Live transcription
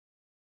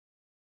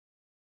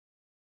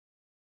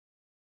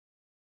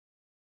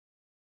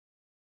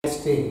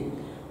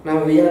next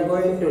now we are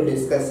going to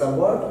discuss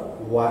about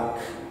work.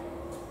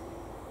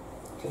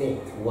 Okay,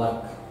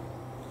 work.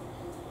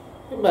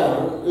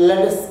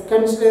 Let us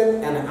consider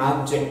an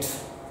object.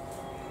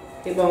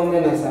 இப்போ வந்து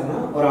என்ன சொன்னா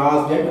ஒரு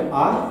object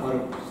or ஒரு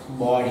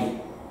body.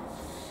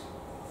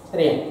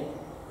 சரியா?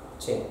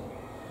 சரி.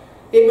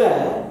 இப்போ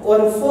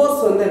ஒரு force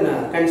வந்து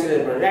நான் consider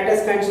பண்ணேன். Let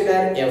us consider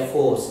a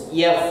force.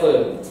 F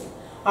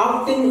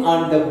acting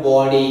on the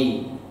body.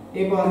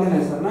 இப்போ வந்து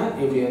என்ன சொன்னா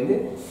இப்படி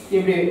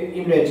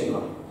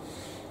வெச்சுக்கலாம்.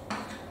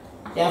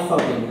 F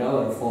அப்படிங்கற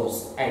ஒரு force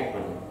act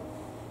பண்ணும்.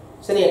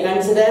 சரியா?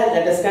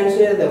 Let us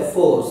consider the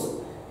force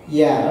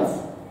F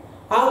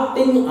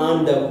acting on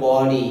the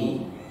body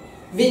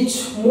which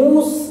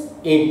moves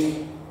it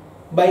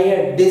by a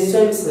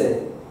distance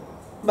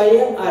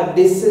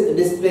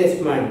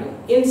displacement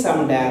in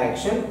some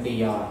direction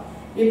dr.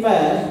 இப்போ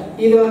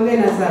இது வந்து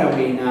என்ன சார்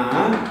அப்படினா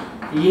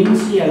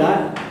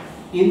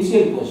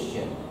initial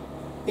position.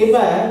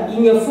 இப்போ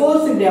இங்க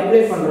force இப்படி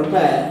அப்ளை பண்றப்ப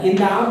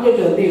இந்த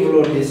ஆப்ஜெக்ட் வந்து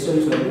இவ்வளவு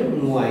டிஸ்டன்ஸ் வந்து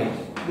மூவ் ஆயிடும்.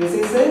 This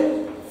is a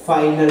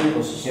final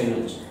position.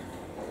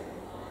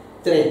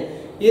 சரி,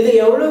 இது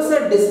எவ்வளவு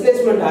சார்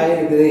டிஸ்பிளேஸ்மென்ட்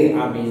ஆயிருக்குது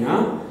அப்படினா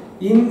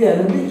இங்க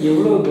இருந்து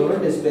எவ்வளவு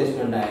தூரம்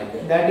டிஸ்பிளேஸ்மென்ட் ஆயிருக்கு,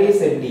 that is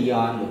a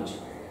dr.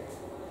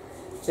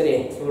 சரி,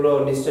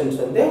 இவ்வளவு டிஸ்டன்ஸ்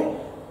வந்து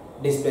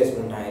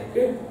டிஸ்பிளேஸ்மென்ட்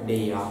ஆயிருக்கு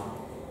dr.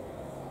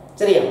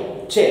 சரியா?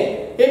 சரி,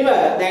 இப்போ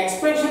the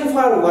expression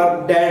for work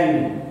done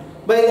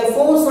by the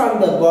force on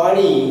the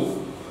body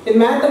in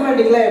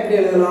mathematics எப்படி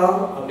எழுதலாம்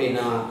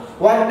அப்படினா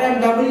work done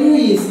W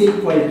is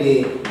equal to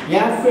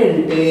F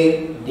into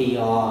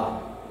dr.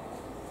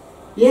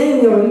 ஏன்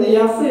இங்க வந்து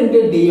F into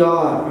dr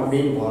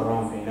அப்படினு போறோம்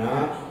அப்படினா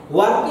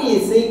work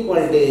is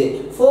equal to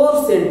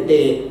force into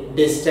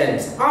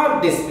distance or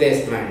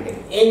displacement.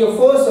 இங்க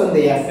force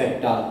வந்து F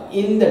vector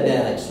இந்த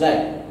டைரக்ஷன்ல,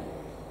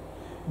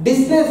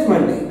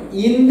 displacement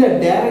இந்த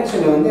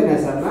டைரக்ஷன்ல வந்து என்ன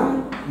சொன்னா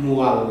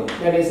மூவ் ஆகுது,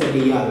 that is a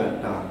dr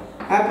vector.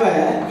 அப்ப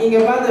இங்க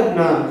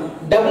பார்த்தோம்னா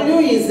W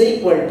is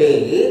equal to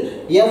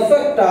F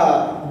vector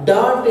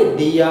dot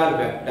dr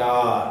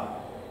vector.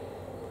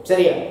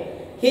 சரியா?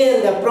 Here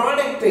the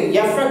product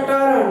F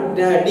vector and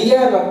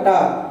dr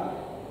vector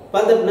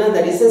பார்த்தோம்னா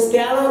that is a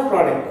scalar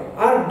product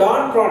or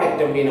dot product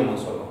அப்படி நம்ம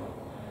சொல்றோம்.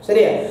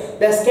 சரியா?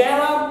 The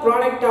scalar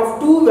product of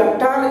two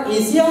vector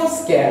is a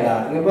scalar.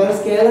 இந்த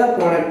scalar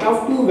product of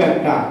two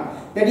vector,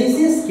 that is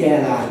a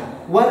scalar.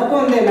 work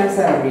வந்து என்ன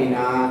sir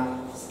அப்படினா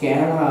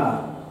scalar.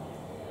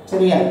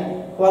 சரியா?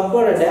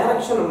 workோட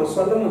டைரக்ஷன் நம்ம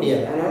சொல்ல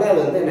முடியாது, அதனால அது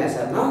வந்து என்ன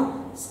சார்னா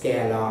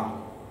scalar.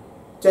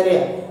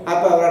 சரியா?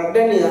 அப்ப work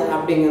done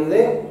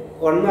அப்படிங்கிறது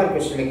 1 mark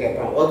क्वेश्चन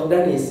கேட்பாங்க. work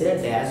done is a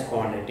dash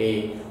quantity,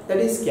 that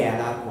is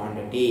scalar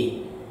quantity.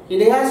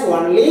 It has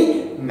only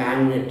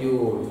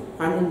magnitude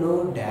and no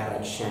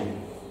direction.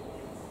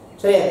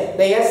 So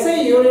the SI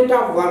unit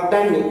of work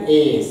done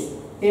is,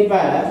 இப்ப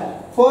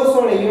force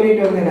ஓட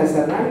unit வந்து என்ன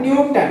சார்னா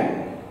Newton,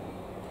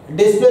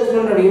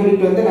 displacement ஓட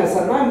unit வந்து என்ன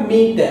சார்னா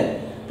மீட்டர்.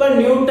 இப்ப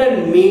நியூட்டன்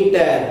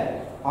மீட்டர்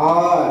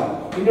ஆர்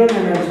இன்னொன்னு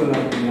என்ன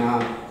சொல்லலாம் அப்படினா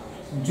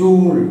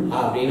ஜூல்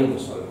அப்படின்னு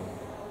நம்ம சொல்லலாம்.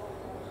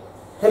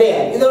 சரியா?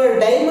 இதோட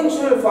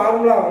டைமென்ஷனல்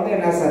ஃபார்முலா வந்து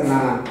என்ன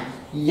சார்னா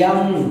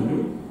m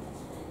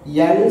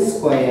l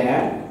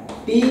square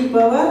t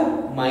power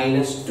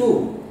minus 2.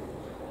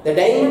 The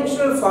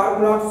dimensional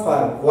formula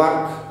for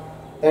work,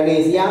 that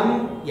is m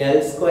l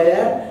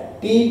square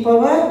t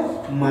power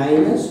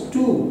minus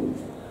 2.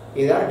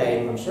 இது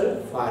dimensional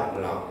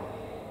formula.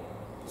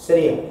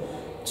 சரியா?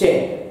 சரி,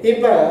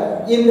 இப்போ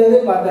இந்த இது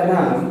பார்த்தா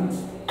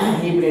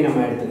இப்படி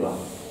நம்ம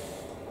எடுத்துக்கலாம்,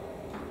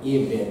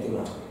 இப்படி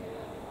எடுத்துக்கலாம்.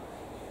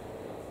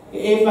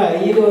 இப்போ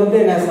இது வந்து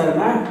என்ன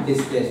சார்னா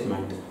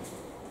டிஸ்பிளேஸ்மென்ட்,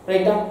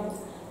 ரைட்டா?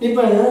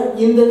 இப்போ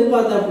இந்த இது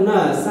பார்த்தோம்னா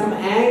சம்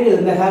ஆங்கிள்,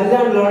 இந்த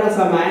ஹரிசாண்டலோட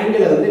சம்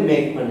ஆங்கிளை வந்து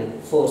மேக் பண்ணுது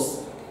ஃபோர்ஸ்.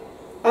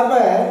 அப்போ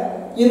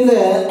இந்த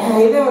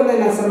இதை வந்து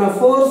என்ன சொன்னா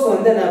ஃபோர்ஸ்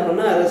வந்து என்ன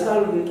பண்ணா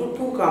ரிசால்வ் இன்டு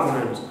டூ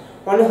காம்பனன்ட்ஸ்.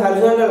 ஒன்று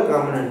ஹரிசாண்டல்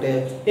காம்பனன்ட்,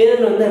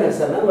 இன்னொன்று வந்து என்ன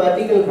சொன்னா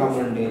வெர்டிகல்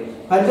காம்பனன்ட்.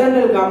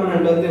 ஹரிசாண்டல்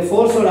காம்பனன்ட் வந்து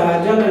ஃபோர்ஸோட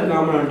ஹரிசாண்டல்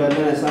காம்பனன்ட்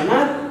வந்து என்ன சொன்னா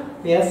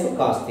F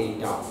cos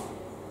theta,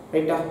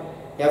 ரைட்டா?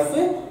 F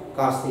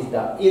cos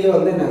theta. இது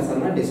வந்து என்ன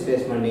சொன்னா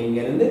டிஸ்பிளேஸ்மென்ட், இங்க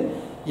இருந்து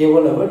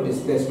எவ்வளவு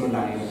டிஸ்பிளேஸ்மென்ட்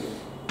ஆயிருக்கு,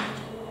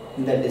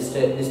 இந்த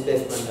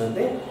டிஸ்பிளேஸ்மென்ட்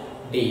வந்து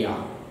dr.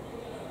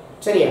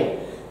 சரியா?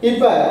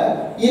 இப்போ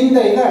இந்த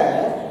இத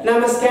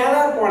நம்ம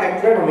ஸ்கேலார்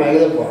ப்ராடக்ட்ல நம்ம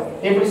எழுத போறோம்.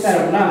 எப்படி சார்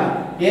அப்படினா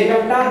a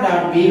vector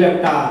dot b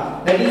vector,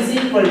 that is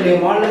equal to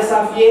modulus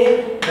of a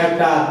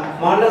vector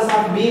modulus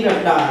of b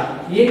vector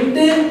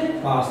into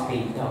cos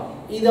theta.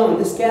 இது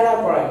வந்து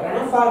ஸ்கேலார்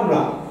ப்ராடக்ட்டான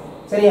ஃபார்முலா.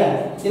 சரியா?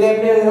 இத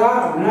எப்படி எழுதலாம்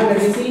அப்படினா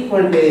that is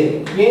equal to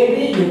ab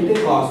into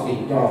cos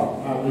theta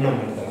அப்படின்னு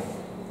நம்ம எழுதலாம்,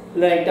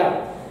 ரைட்டா?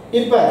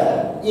 இப்போ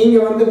இங்க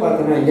வந்து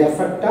பார்த்தோம்னா f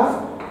vector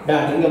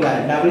dot இங்க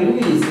பாரு w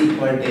is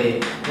equal to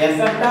f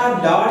vector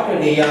dot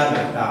dr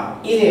vector.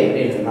 இது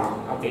எப்படி எழுதலாம்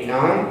அப்படினா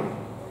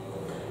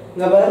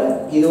இங்க பாரு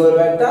இது ஒரு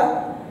வெக்டர்,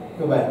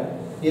 இங்க பாரு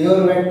இது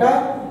ஒரு வெக்டர்,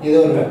 இது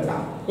ஒரு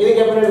வெக்டர்.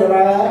 இதுக்கு எப்படி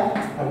எழுதலாம்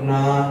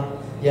அப்படினா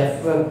f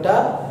vector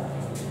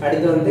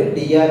அடுத்து வந்து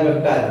dr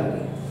vector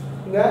இருக்கு,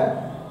 இங்க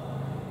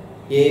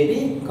AB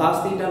cos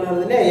theta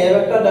வருதுல A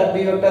vector dot B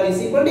vector is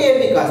equal to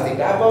AB cos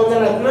theta. அப்ப வந்து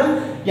என்னன்னா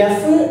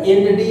F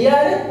into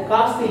dr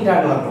cos theta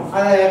ன்னு வரும்.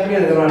 அத எப்படி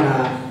எழுதலாம்னா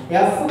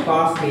F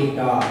cos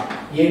theta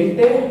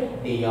into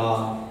dr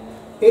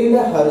in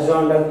the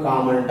horizontal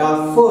component of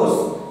force.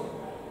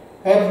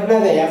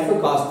 எப்படின்னா F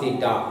cos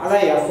theta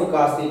அதான் F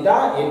cos theta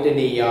into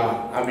dr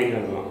அப்படின்னு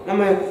எழுதலாம்.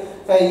 நம்ம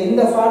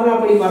இந்த ஃபார்முலா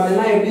படி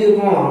பார்த்தா எப்படி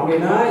இருக்கும்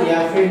அப்படினா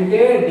F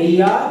into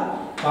dr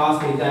cos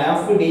theta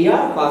F dr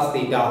cos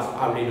theta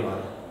அப்படின்னு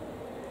வரும்.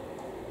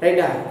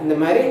 ரைட்டா இந்த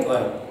மாதிரி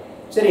வரும்.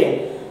 சரி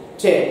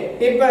சரி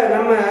இப்போ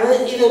நம்ம இது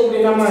இப்படி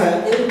நம்ம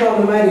இதுக்கு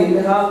அந்த மாதிரி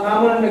இந்த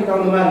காம்பனன்ட்க்கு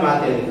அந்த மாதிரி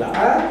மாத்தி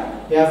எழுதலாம்.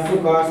 F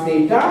cos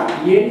theta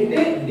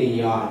into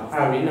dr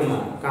அப்படின்னு நம்ம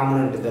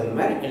காம்பனன்ட்க்கு அந்த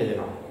மாதிரி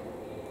எழுதலாம்.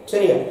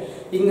 சரியா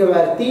இங்க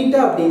வேற தீட்டா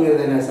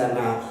அப்படிங்கிறது என்ன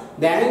சொன்னா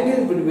the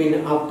angle between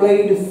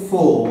applied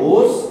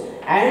force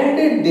and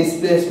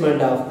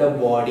displacement of the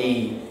body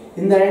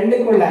இந்த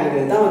ரெண்டுக்குள்ள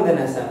ஆங்கிள் தான் வந்து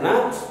என்ன சொன்னா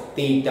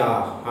தீட்டா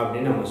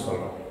அப்படின்னு நம்ம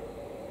சொல்றோம்.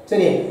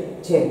 சரியா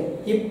சரி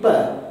இப்போ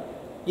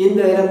இந்த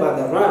இத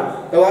பார்த்தோம்னா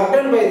the work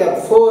done by the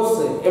force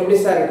எப்படி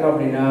சார் இருக்கும்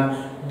அப்படினா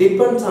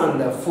depends on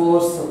the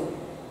force.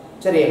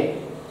 சரியா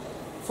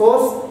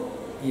force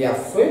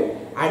F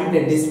and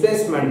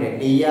displacement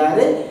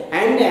dr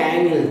and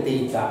angle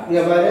theta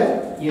இங்க பாரு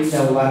இந்த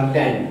work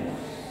done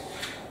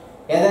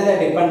எதை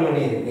டிபெண்ட்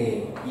பண்ணி இருக்கு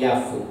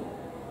F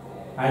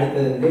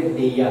அடுத்து வந்து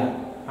dr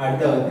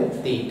அடுத்து வந்து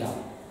theta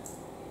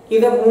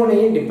இத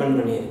மூணையும் டிபெண்ட்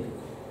பண்ணி இருக்கு.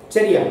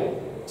 சரியா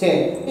சரி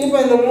இப்போ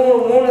இந்த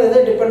மூணு இத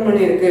டிபெண்ட்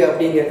பண்ணி இருக்கு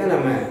அப்படிங்கறத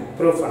நம்ம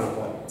ப்ரூஃப் பண்ண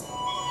போறோம்.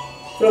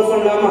 ப்ரூஃப்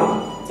பண்ணலாமா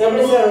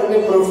எப்படி சார் வந்து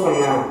ப்ரூஃப்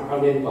பண்ணலாம்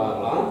அப்படினு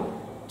பார்க்கலாம்.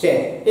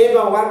 சரி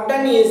இப்போ work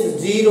done is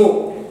 0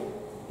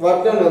 work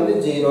done வந்து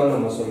 0 ன்னு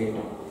நம்ம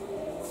சொல்லிட்டோம்.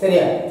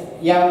 சரியா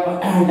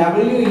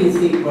W is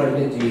equal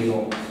to 0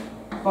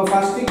 for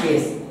first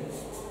case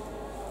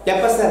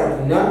எப்ப சார்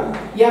அப்படினா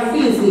F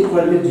is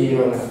equal to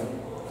 0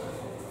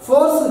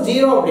 force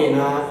 0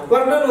 அப்படினா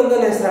work done வந்து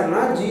என்ன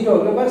சார்னா 0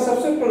 இங்க பாரு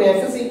சப்ஸ்டிட்யூட் பண்ண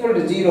F is equal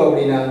to 0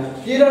 அப்படினா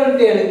 0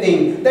 into anything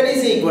that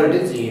is equal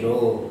to 0.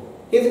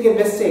 இதுக்கு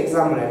பெஸ்ட்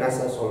எக்ஸாம்பிள் என்ன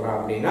சார் சொல்றா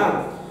அப்படினா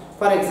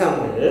for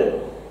example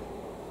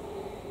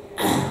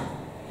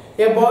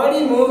a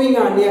body moving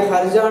on a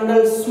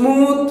horizontal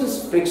smooth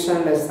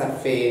frictionless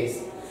surface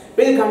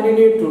will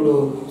continue to do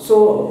so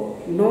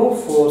no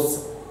force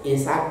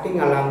is acting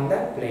along the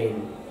plane.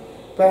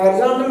 இப்போ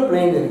horizontal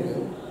plane இருக்கு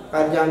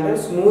horizontal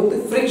smooth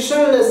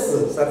frictionless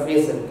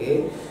surface இருக்கு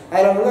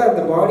அதுல வந்து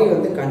அந்த பாடி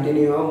வந்து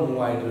கண்டினியூவா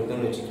மூவ் ஆயிட்டு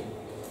இருக்குன்னு வெச்சுக்கோ.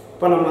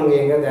 இப்போ நம்ம அங்க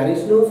எங்க there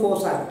is no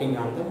force acting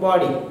on the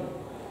body.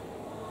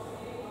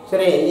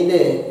 சரி இது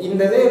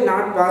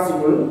not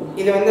possible.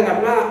 இது வந்து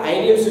நம்ம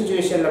ஐடியல்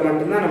சிச்சுவேஷன்ல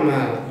மட்டும் தான் நம்ம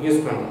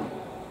யூஸ் பண்ணலாம்.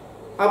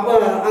 அப்போ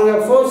அங்க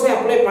ஃபோர்ஸ்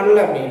அப்ளை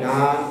பண்ணல அப்படினா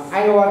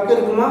அங்க வர்க்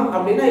இருக்குமா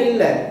அப்படினா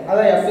இல்ல.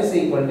 அதான் F is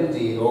equal to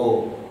 0.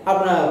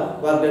 அப்பனா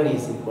work done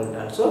is equal to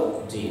also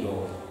 0.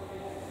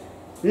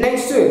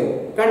 Next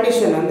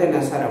condition வந்து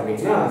என்ன சார்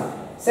அப்படினா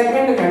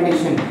second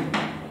condition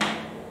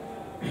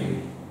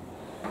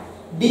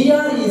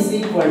dr is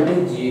equal to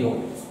 0.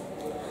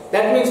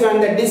 That means when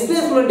the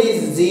displacement is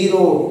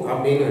 0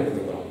 அப்படினு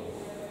எடுத்துக்கிறோம்.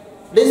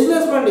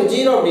 displacement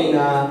 0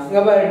 அப்படினா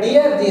இங்க பாரு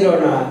dr 0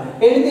 னா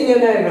anything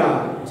என்ன இருக்கும்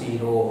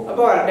 0. அப்ப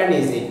work done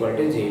is equal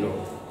to 0.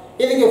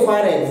 இதுக்கு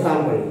ஃபார்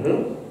எக்ஸாம்பிள்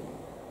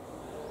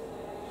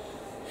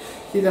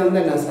இது வந்து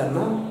என்ன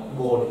சார்னா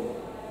போர்டு.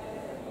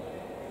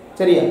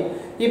 சரியா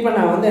இப்போ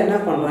நான் வந்து என்ன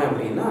பண்றேன்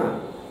அப்படினா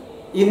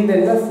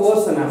இந்த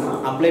ஃபோர்ஸ் நாம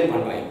அப்ளை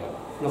பண்றேன். இப்போ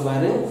இங்க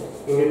பாரு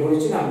இப்படி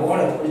புடிச்சு நான்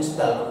போர்டை புடிச்சு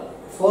தரேன்.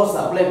 ஃபோர்ஸ்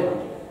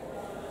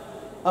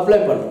அப்ளை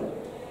பண்றேன்.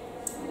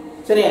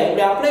 சரியா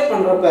இப்படி அப்ளை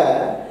பண்றப்ப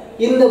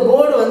இந்த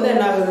போர்டு வந்து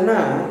என்ன ஆகுதுன்னா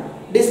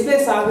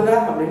டிஸ்பிளேஸ் ஆகுதா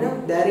அப்படினா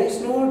there is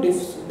no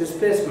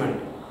displacement.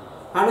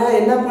 ஆனா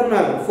என்ன பண்ண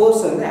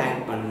ஃபோர்ஸ் வந்து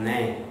ஆக்ட்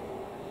பண்ணேன்.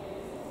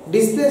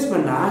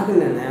 டிஸ்பிளேஸ்மென்ட்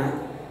ஆகலனா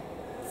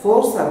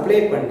ஃபோர்ஸ் அப்ளை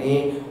பண்ணி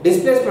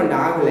டிஸ்பிளேஸ்மென்ட்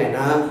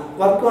ஆகலனா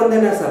வர்க் வந்து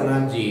என்ன சார்னா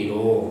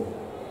 0.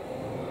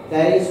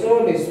 there is no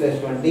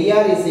displacement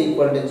dr is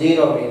equal to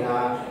 0 அப்படினா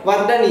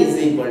work done is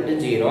equal to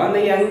 0. அந்த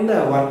எந்த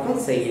வர்க்கும்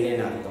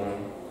செய்யலன்னு அர்த்தம்.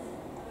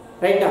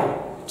 ரைட்டா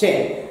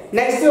சரி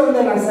நெக்ஸ்ட் வந்து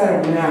என்ன சார்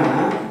அப்படினா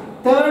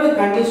third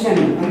condition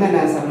வந்து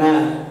என்ன சொன்னா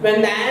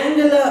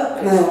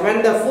when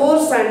the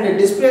force and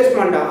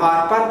displacement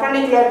are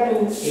perpendicular to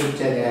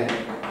each other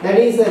that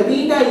is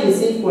theta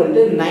is equal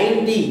to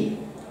 90.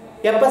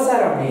 எப்ப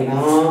சார் அப்படினா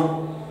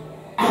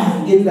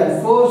இந்த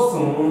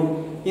ஃபோர்ஸும்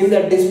இந்த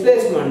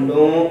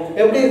டிஸ்பிளேஸ்மென்ட்டும்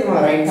எப்படி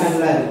இருக்கும் ரைட்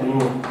ஹேண்ட்ல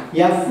இருக்கும்.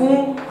 F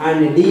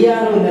and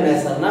dr வந்து என்ன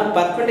சார்னா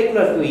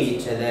perpendicular to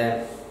each other.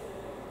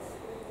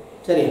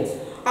 சரி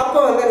அப்ப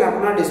வந்து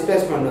நம்ம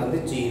டிஸ்பிளேஸ்மென்ட் வந்து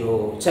 0.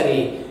 சரி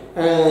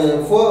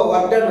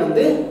work done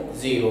வந்து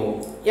 0.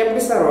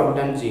 எப்படி சார் work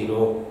done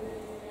 0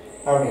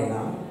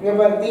 அப்படினா இங்க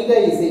பாரு theta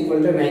is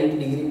equal to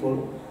 90 degree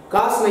போடு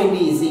cos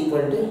 90 is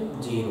equal to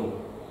 0.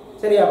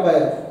 சரி அப்ப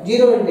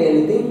 0 into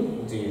anything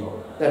 0.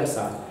 that's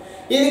all.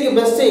 இதுக்கு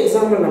பெஸ்ட்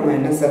எக்ஸாம்பிள் நம்ம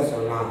என்ன சார்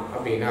சொல்லலாம்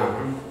அப்படினா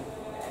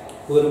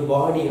ஒரு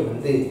பாடியை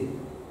வந்து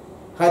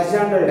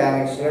ஹரிசாண்டல்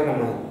டைரக்ஷன்ல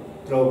நம்ம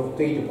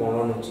தூக்கிட்டு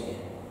போறோம்னு வெச்சுக்க.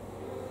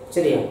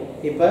 சரியா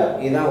இப்போ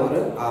இதான் ஒரு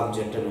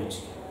ஆப்ஜெக்ட்னு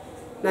வெச்சுக்க.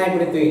 நான்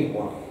இப்படி தூக்கிட்டு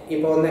போகிறேன்.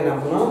 இப்போ வந்து என்ன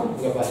பண்ணணும்,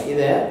 இங்கே பாரு,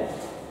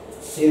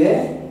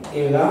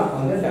 இதுதான்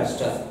வந்து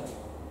டஸ்டர்.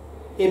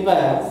 இப்போ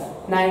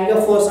நான் எங்கே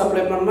ஃபோர்ஸ்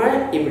அப்ளை பண்ணுறேன்,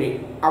 இப்படி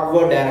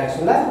அப்வர்ட்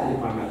டைரக்ஷனில் இது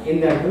பண்ணேன்,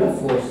 இந்த இடத்துல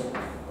ஃபோர்ஸ்.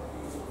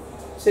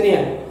 சரியா?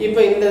 இப்போ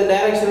இந்த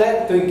டைரக்ஷனில்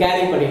தூக்கி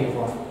கேரி பண்ணிட்டு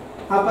போகிறோம்.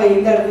 அப்போ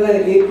இந்த இடத்துல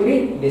இப்படி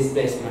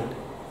டிஸ்பிளேஸ்மெண்ட்.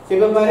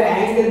 இப்போ பாரு,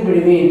 angle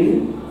between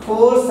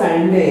force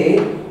and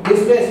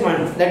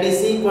displacement that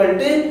is equal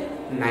to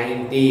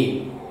 90.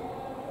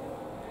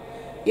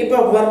 இப்போ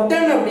ஒர்க்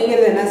டன்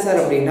அப்படிங்கிறது என்ன சார்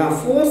அப்படின்னா,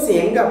 ஃபோர்ஸ்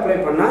எங்கே அப்ளை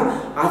பண்ணால்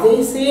அதே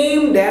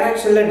சேம்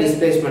டைரக்ஷனில்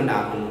டிஸ்பிளேஸ்மெண்ட்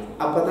ஆகணும்,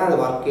 அப்போ தான் அது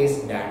ஒர்க் இஸ்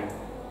டன்.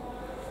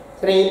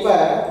 சரி, இப்போ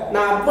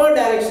நான் அப்பர்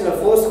டைரக்ஷனில்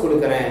ஃபோர்ஸ்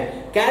கொடுக்குறேன்,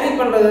 கேரி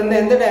பண்ணுறது வந்து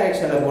எந்த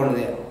டைரக்ஷனில்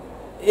போகுது,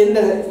 இந்த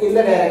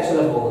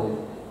டைரக்ஷனில் போகுது.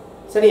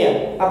 சரியா?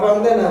 அப்போ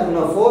வந்து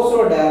என்ன,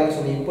 ஃபோர்ஸோட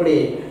டைரக்ஷன் இப்படி,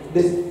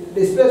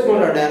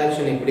 டிஸ்பிளேஸ்மெண்டோட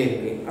டைரக்ஷன் இப்படி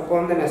இருக்குது. அப்போ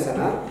வந்து என்ன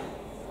சொன்னால்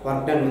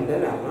ஒர்க் டன் வந்து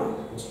நம்ம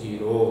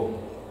 0.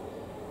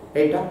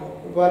 ரைட்டா?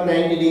 இப்போ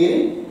 90 டிகிரி,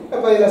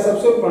 இப்போ இதில்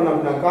சப்ஸ்டியூட் பண்ணோம்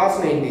அப்படின்னா cos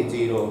 90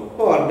 0,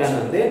 இப்போ ஒர்க் டன்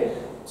வந்து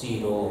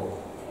 0.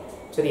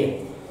 சரியா?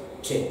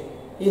 சரி,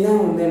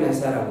 இதான் வந்து என்ன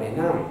சார்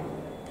அப்படின்னா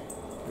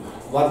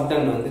ஒர்க்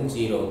டன் வந்து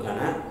 0க்கான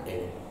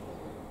இது.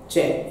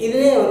 சரி,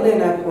 இதுலேயே வந்து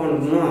என்ன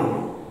பண்ணணும்னா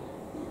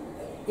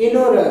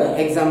இன்னொரு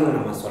எக்ஸாம்பிள்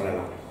நம்ம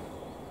சொல்லலாம்.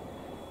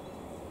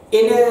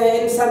 In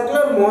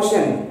circular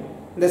motion,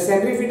 the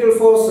centrifugal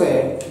force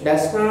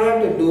does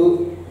not do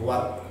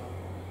work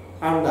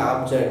on the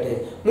object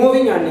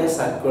moving on a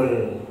circle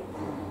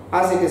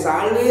as it is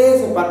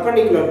always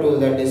perpendicular to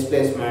the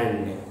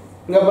displacement.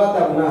 இங்க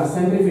பார்த்தோம்னா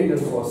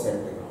centrifugal force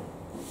எடுத்துக்கிறோம்.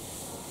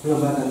 இங்க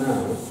பார்த்தோம்னா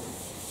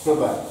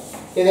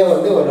இது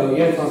வந்து ஒரு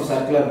யூனிஃபார்ம்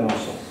சர்க்குலர்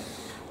மோஷன்.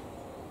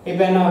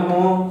 இப்போ என்ன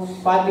ஆகும்,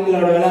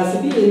 பார்ட்டிகளோட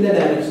வெலாசிட்டி இந்த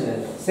டைரக்ஷன்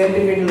இருக்கு,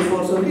 சென்ட்ரிபியூட்டல்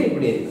ஃபோர்ஸ் வந்து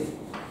இப்படி இருக்கு.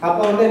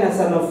 அப்போ வந்து என்ன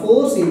சார்,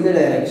 ஃபோர்ஸ் இந்த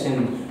டைரக்ஷன்,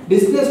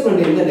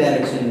 டிஸ்பிளேஸ்மெண்ட் இந்த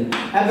டைரக்ஷன்.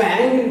 அப்போ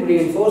angle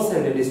between force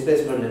and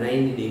displacement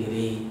 90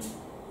 degree.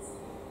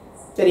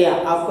 சரியா?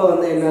 அப்போ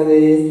வந்து என்னது,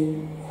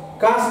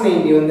 cos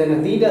 90 வந்து என்ன,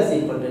 θ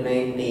 =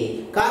 90,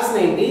 cos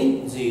 90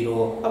 0,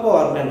 அப்போ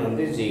ஒர்க் டன்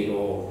வந்து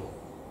 0.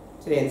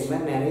 சரி, இந்த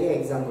மாதிரி நிறைய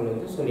எக்ஸாம்பிள்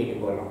வந்து சொல்லிட்டு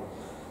போகலாம்.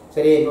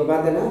 சரி, இப்போ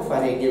பார்த்தோன்னா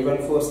for a given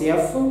force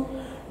F,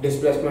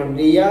 displacement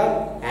dr,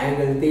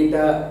 angle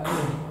theta,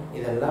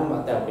 இதெல்லாம்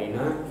பார்த்தா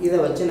அப்படின்னா இதை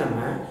வச்சு நம்ம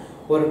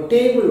ஒரு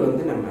டேபிள்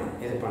வந்து நம்ம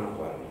இது பண்ண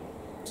போகிறோம்.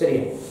 சரி,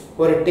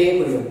 ஒரு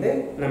டேபிள் வந்து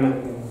நம்ம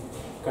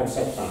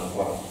கன்ஸ்ட்ரக்ட் பண்ண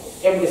போகிறோம்.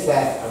 எப்படி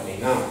சார்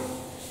அப்படின்னா,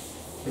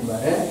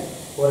 பாரு,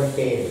 ஒரு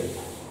டேபிள்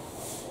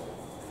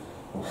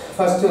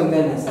ஃபர்ஸ்ட் வந்து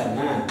என்ன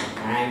சார்னா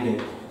ஆங்கிள்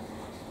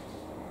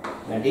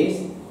தட்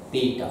இஸ்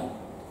தீட்டா.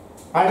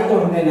 அடுத்து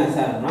வந்து என்ன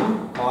சார்னா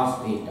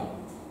காஸ் தீட்டா.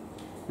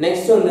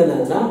 நெக்ஸ்ட் வந்து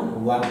என்னன்னா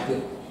ஒர்க்கு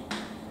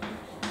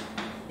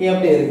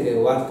எப்படி இருக்கு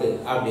ஒர்க்கு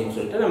அப்படின்னு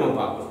சொல்லிட்டு நம்ம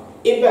பார்க்கலாம்.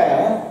 இப்போ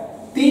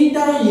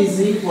தீட்டா இஸ்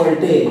ஈக்குவல்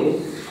டு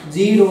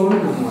 0ன்னு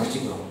நம்ம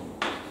வச்சுக்கிறோம்.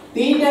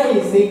 Theta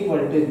is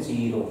equal to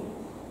 0.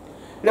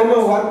 நம்ம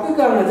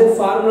ஒர்க்குக்கானது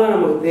ஃபார்முலா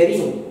நமக்கு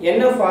தெரியும்.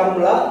 என்ன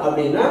ஃபார்முலா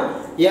அப்படின்னா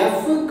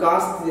F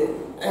cos,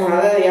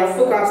 அதாவது F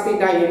cos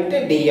theta into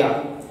dr.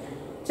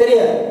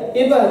 சரியா?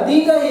 இப்போ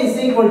தீட்டா இஸ்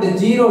ஈக்குவல் டு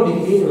 0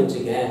 டிகிரின்னு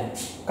வச்சுக்க.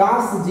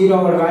 cos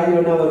 0 வேல்யூ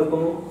என்ன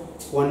இருக்கும்,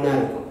 1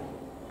 இருக்கும்.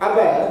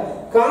 அப்போ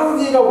cos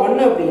 0 1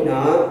 அப்படின்னா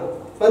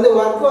வந்து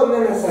ஒர்க் வந்து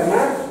என்ன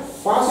சார்னா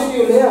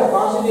பாசிட்டிவ் இல்லையா,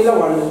 பாசிட்டிவ்ல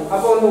 1.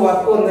 அப்போ வந்து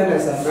ஒர்க் வந்து என்ன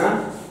சார்னா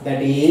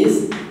that is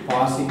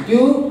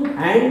positive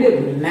and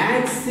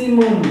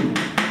maximum,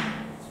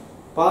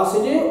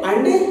 positive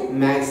and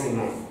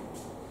maximum.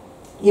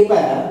 இப்போ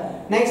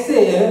நெக்ஸ்ட்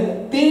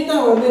தீட்டா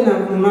வந்து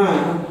என்னன்னா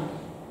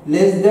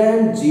லெஸ்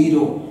தேன்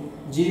 0,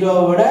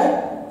 0வோட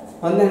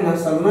வந்து என்ன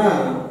சொன்னா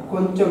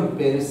கொஞ்சம்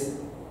பெருசு.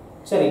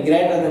 சரி,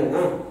 கிரேட்டர் தென்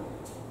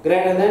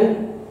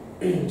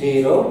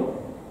 0.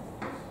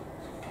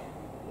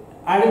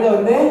 அடுத்து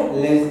வந்து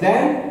லெஸ்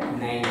தேன்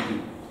 90.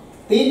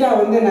 தீட்டா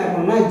வந்து என்ன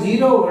பண்ணா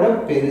 0வோட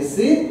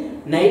பெருசு,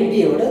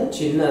 90யோட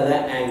சின்னதா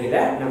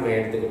ஆங்கிளை நம்ம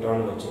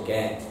எடுத்துக்கிட்டோம்னு வச்சுக்க.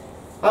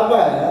 அப்ப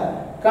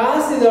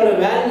cos இதோட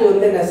வேல்யூ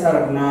வந்து என்ன சார்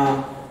அப்படின்னா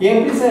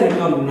எப்படி சார்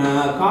இருக்கும் அப்படின்னா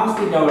cos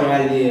தீட்டாவோட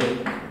வேல்யூ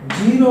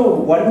 0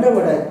 1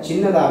 விட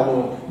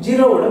சின்னதாகவும்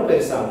 0வோட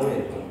பெருசாகவும்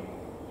இருக்கும்.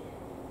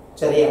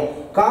 சரியா?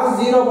 cos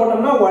 0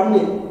 போட்டோம்னா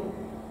 1,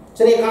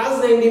 சரி, cos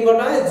 90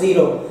 போட்டா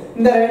 0.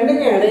 இந்த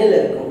ரெண்டுக்கும் இடையில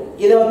இருக்கும்.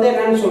 இதை வந்து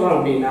என்னன்னு சொல்றோம்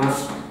அப்படின்னா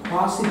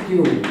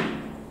பாசிட்டிவ்.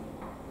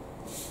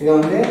 இது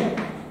வந்து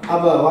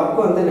அப்ப ஒர்க்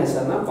வந்து என்ன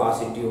சார்னா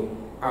பாசிட்டிவ்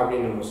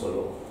அப்படின்னு நம்ம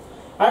சொல்லுவோம்.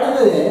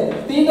 அடுத்தது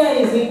theta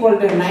is equal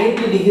to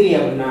 90 degree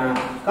அப்படின்னா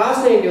cos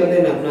 90 வந்து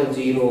என்ன அப்படின்னா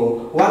 0,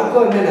 ஒர்க்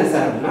வந்து என்ன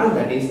சார் அப்படின்னா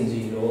தட் இஸ்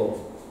 0.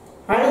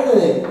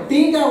 அடுத்தது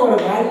தீட்டாவோட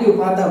வேல்யூ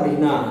பார்த்தா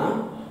அப்படின்னா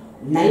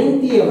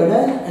 90யை விட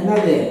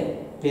என்னது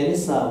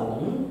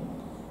பெருசாகவும்,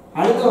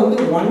 அடுத்து வந்து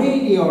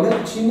 180யோட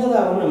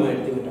சின்னதாகவும் நம்ம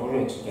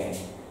எடுத்துக்கிட்டோம்னு வச்சுக்கேன்.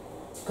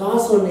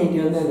 cos 180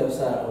 வந்து என்ன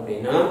சார்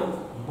அப்படின்னா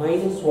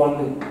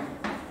 -1.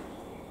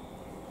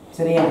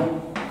 சரியா?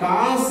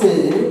 cos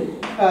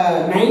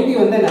 90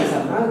 வந்து என்ன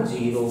சார்னா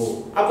 0.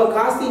 அப்ப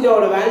cos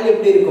தீட்டாவோட வேல்யூ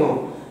எப்படி இருக்கும்,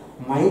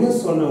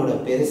 -1வோட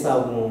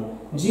பெருசாகவும்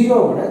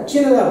 0வோட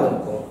சின்னதாகவும்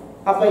இருக்கும்.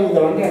 அப்ப இத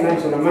வந்து என்ன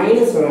சொல்றோம்,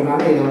 மைனஸ்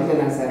வரனால இது வந்து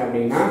என்ன சார்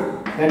அப்படின்னா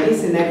தட்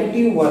இஸ்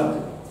நெகட்டிவ் ஒர்க்.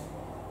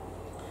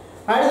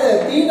 அடுத்து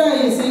theta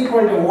is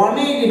equal to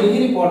 180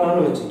 degree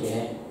போட்டோம்னு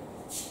வச்சுக்கேன்.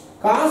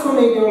 cos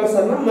 180 எவ்வளவு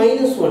சார்னா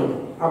 -1.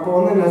 அப்போ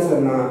வந்து என்ன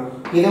சார்னா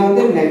இதை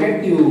வந்து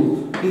நெகட்டிவ்,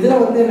 இதுல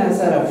வந்து என்ன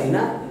சார்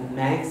அப்படின்னா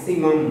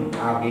மேக்ஸிமம்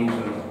அப்படின்னு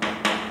சொல்றோம்.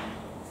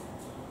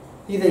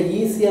 இதை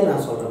ஈஸியா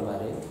நான் சொல்றேன்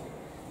பாரு,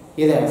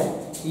 இதை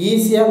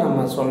ஈஸியா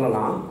நம்ம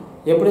சொல்லலாம்.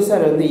 எப்படி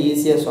சார் வந்து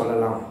ஈஸியா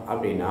சொல்லலாம்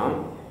அப்படின்னா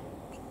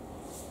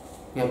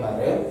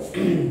பாரு,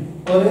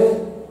 ஒரு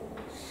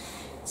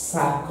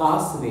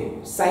cos wave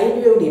sine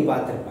wave நீ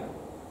பார்த்திருப்ப.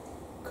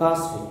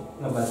 cos wave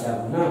நம்ம பார்த்தா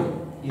அப்படின்னா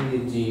இது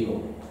 0,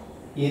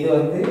 இது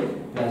வந்து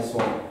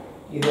 +1,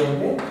 இது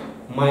வந்து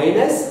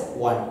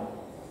 -1.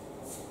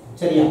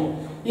 சரியா?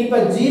 இப்போ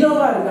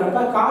 0வா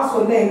இருக்கிறப்ப cos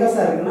வந்து எங்க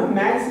சார் இருக்குன்னா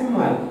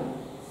மேக்ஸிமமா இருக்கு.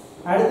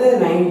 அடுத்து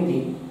 90,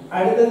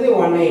 அடுத்தது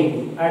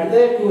 180, அடுத்து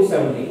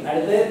 270,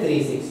 அடுத்து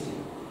 360.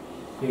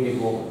 இப்படி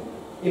போகும்.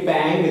 இப்போ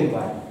ஆங்கிள்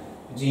பாரு,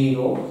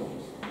 0,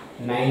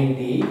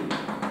 90,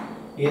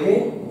 இது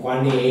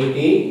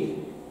 180,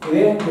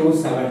 இது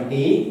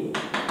 270,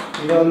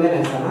 இது வந்து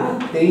என்ன சொன்னா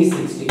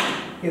 360.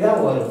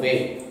 இதான் ஒரு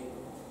வேவ்.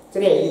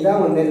 சரியா?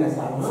 இதான் வந்து என்ன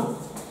சொன்னா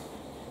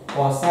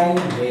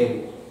cosine wave.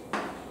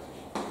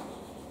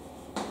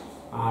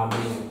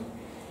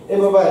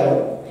 இப்போ பாரு,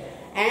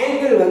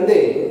 ஆங்கிள் வந்து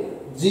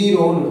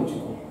 0ன்னு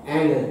வச்சுக்கோ.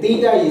 Angle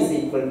theta is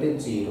equal to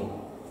 0.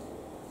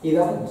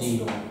 இதான்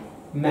 0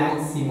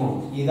 மேக்ஸிமம்.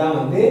 இதான்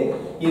வந்து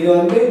இது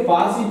வந்து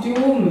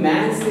பாசிட்டிவ்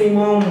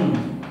மேக்ஸிமம்,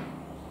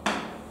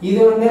 இது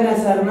வந்து என்ன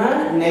சார்னா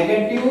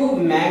நெகட்டிவ்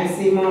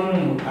மேக்ஸிமம்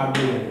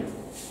அப்படிங்கிறது.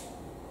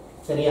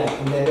 சரியா?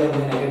 இந்த இது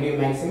வந்து நெகட்டிவ்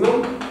மேக்ஸிமம்,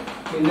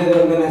 இந்த இது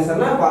வந்து என்ன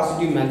சார்னா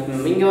பாசிட்டிவ்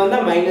மேக்ஸிமம். இங்க வந்தா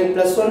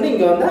 -1,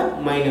 இங்க வந்தா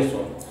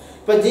 -1.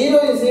 இப்போ 0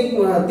 is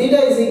equal theta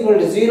is equal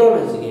to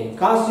 0ன்னு வச்சுக்கேன்.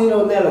 cos 0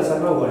 வந்து என்ன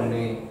சார்னா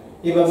 1.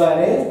 இப்போ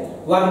பாரு,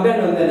 ஒர்க்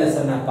டன் வந்து என்ன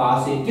சார்னா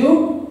பாசிட்டிவ்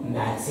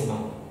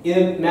மேக்ஸிமம்.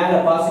 இது மேல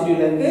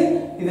பாசிட்டிவ்ல இருக்கு,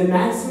 இது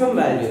மேக்ஸிமம்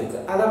வேல்யூ இருக்கு,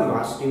 அதான்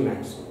பாசிட்டிவ்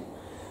மேக்ஸிமம்.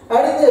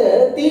 அடுத்து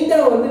தீட்டா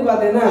வந்து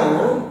பாத்தீங்கன்னா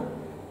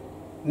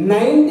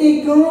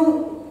 90க்கும்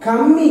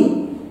கம்மி,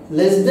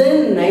 less than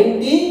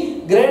 90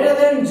 greater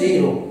than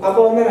 0. அப்போ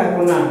வந்து நான்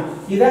சொன்னா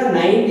இதான்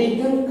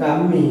 90க்கும்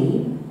கம்மி.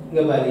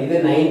 இங்க பாரு, இது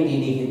 90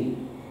 டிகிரி.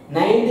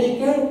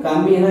 90க்கும்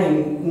கம்மினா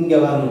இங்க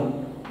வரணும்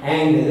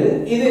ஆங்கிள்,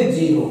 இது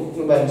 0.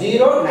 இப்ப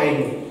 0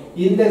 90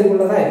 இந்த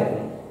இதுக்குள்ள தான்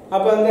இருக்கும்.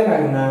 அப்ப வந்து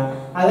என்னன்னா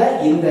அத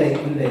இந்த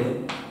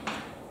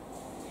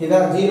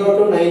இதான் 0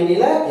 to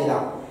 90ல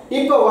இதான்.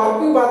 இப்போ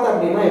வர்க் பார்த்தா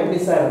அப்படின்னா எப்படி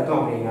சார் இருக்கும்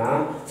அப்படின்னா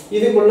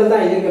இதுக்குள்ள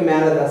தான், இதுக்கு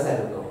மேல தான் சார்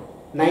இருக்கும்.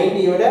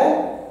 90யோட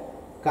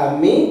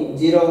கம்மி,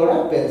 0வோட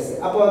பெருசு.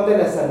 அப்போ வந்து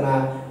என்ன சார்னா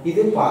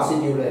இது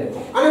பாசிட்டிவ்ல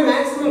இருக்கும். ஆனா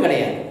மேக்ஸிமம்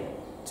கிடையாது.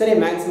 சரி,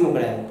 மேக்ஸிமம்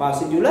கிடையாது,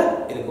 பாசிட்டிவ்ல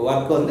இருக்கு.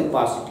 வர்க் வந்து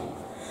பாசிட்டிவ்.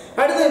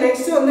 அடுத்து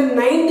நெக்ஸ்ட் வந்து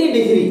 90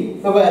 டிகிரி.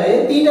 பாரு,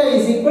 theta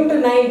is equal to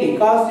 90,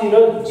 cos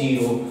 0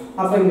 0.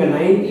 அப்ப இங்க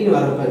 90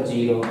 வரப்ப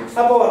 0.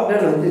 அப்ப வர்க்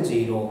டன் வந்து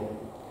 0.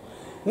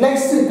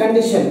 நெக்ஸ்ட்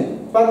கண்டிஷன்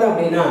பார்த்தா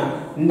அப்படின்னா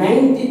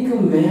 90க்கு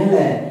மேல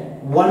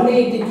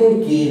 180க்கு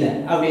கீழ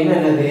அப்படின்னா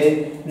என்னது,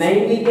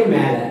 90க்கு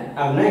மேல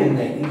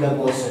அப்படின்னா இந்த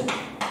போர்ஷன்,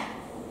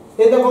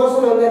 இந்த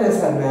போர்ஷன் வந்து என்ன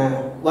சார்னா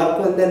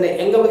வர்க் வந்து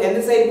எந்த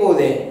சைடு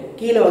போகுது,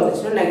 கீழே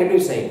வந்துச்சுன்னா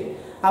நெகட்டிவ் சைடு.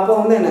 அப்போ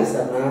வந்து என்ன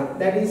சார்னா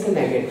that is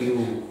negative,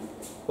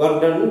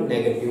 work done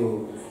negative.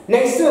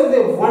 Next வந்து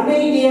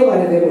 180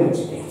 வருதுன்னு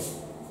வச்சுக்கேன்.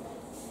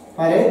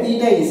 பாரு,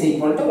 theta is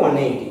equal to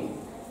 180.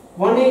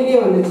 180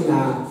 வந்துச்சுன்னா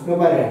இங்க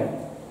பாரு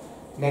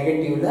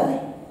நெகட்டிவ்ல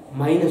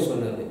 -1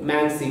 வருது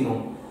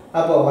மேக்ஸிமம்.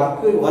 அப்போ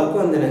வர்க்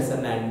வந்து என்ன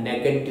சார்னா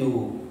நெகட்டிவ்,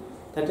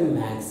 தட்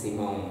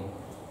மேக்ஸிமம்.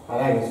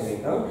 அதான் இங்க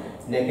சொல்லிட்டோம்,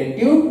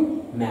 நெகட்டிவ்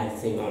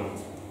மேக்ஸிமம்.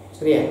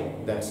 சரியா?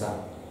 That's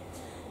all.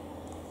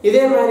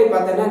 இதே மாதிரி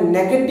பார்த்தோன்னா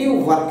நெகட்டிவ்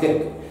ஒர்க்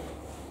இருக்கு,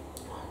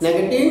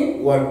 நெகட்டிவ்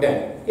ஒர்க்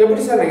டன்.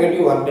 எப்படி சார்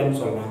நெகட்டிவ் ஒர்க் டன்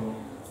சொல்றேன்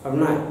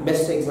அப்படின்னா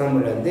பெஸ்ட்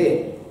எக்ஸாம்பிள் வந்து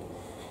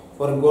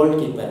ஒரு கோல்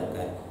கீப்பர்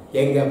இருக்கார்.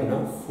 எங்க அப்படின்னா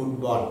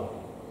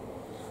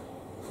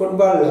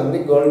ஃபுட்பால்ல வந்து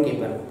கோல்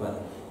கீப்பர் இருப்பார்.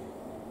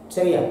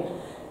 சரியா?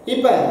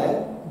 இப்போ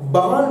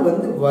பால்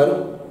வந்து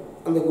வரும்,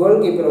 அந்த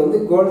கோல் கீப்பர் வந்து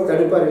கோல்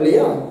தடுப்பார்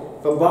இல்லையா?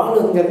 இப்போ பால்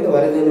இங்கேருந்து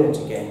வருதுன்னு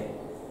வச்சுக்க,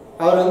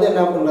 அவர் வந்து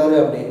என்ன பண்ணுறாரு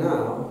அப்படின்னா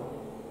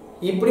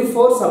இப்படி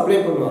ஃபோர்ஸ் அப்ளை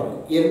பண்ணுவார்,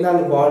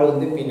 இருந்தாலும் பால்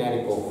வந்து பின்னாடி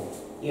போகும்.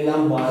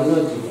 இதுதான் பால்னு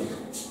வச்சுக்கோங்க.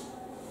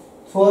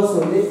 ஃபோர்ஸ்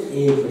வந்து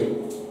இப்படி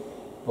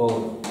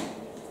போகும்,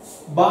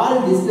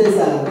 பால் டிஸ்பிளேஸ்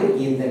ஆகுது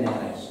இந்த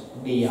டைரக்ஷன்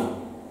டிஆர்.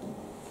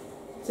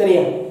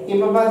 சரியா?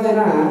 இப்போ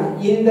பார்த்தீங்கன்னா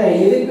இந்த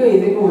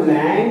இதுக்கு உள்ள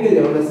ஆங்கிள்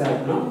எவ்வளோ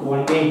சார்னா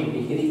 180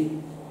 டிகிரி.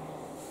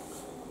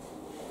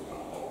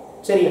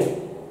 சரியா?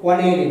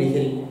 180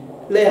 டிகிரி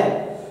இல்லையா?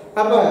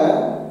 அப்போ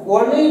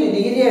 180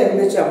 டிகிரியா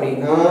இருந்துச்சு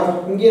அப்படின்னா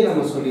இங்கே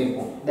நம்ம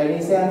சொல்லியிருப்போம் that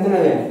is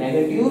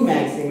negative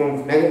maximum,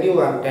 negative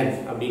work done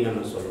அப்படின்னு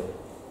நம்ம சொல்லுவோம்.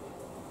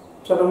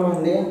 சொல்கிறோமா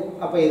இல்லையா?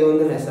 அப்போ இது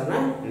வந்து என்ன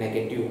சொன்னால்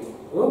நெகட்டிவ்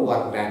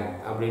ஒர்க் டன்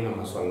அப்படின்னு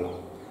நம்ம சொல்லலாம்.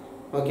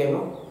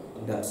 ஓகேவா?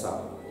 That's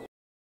all.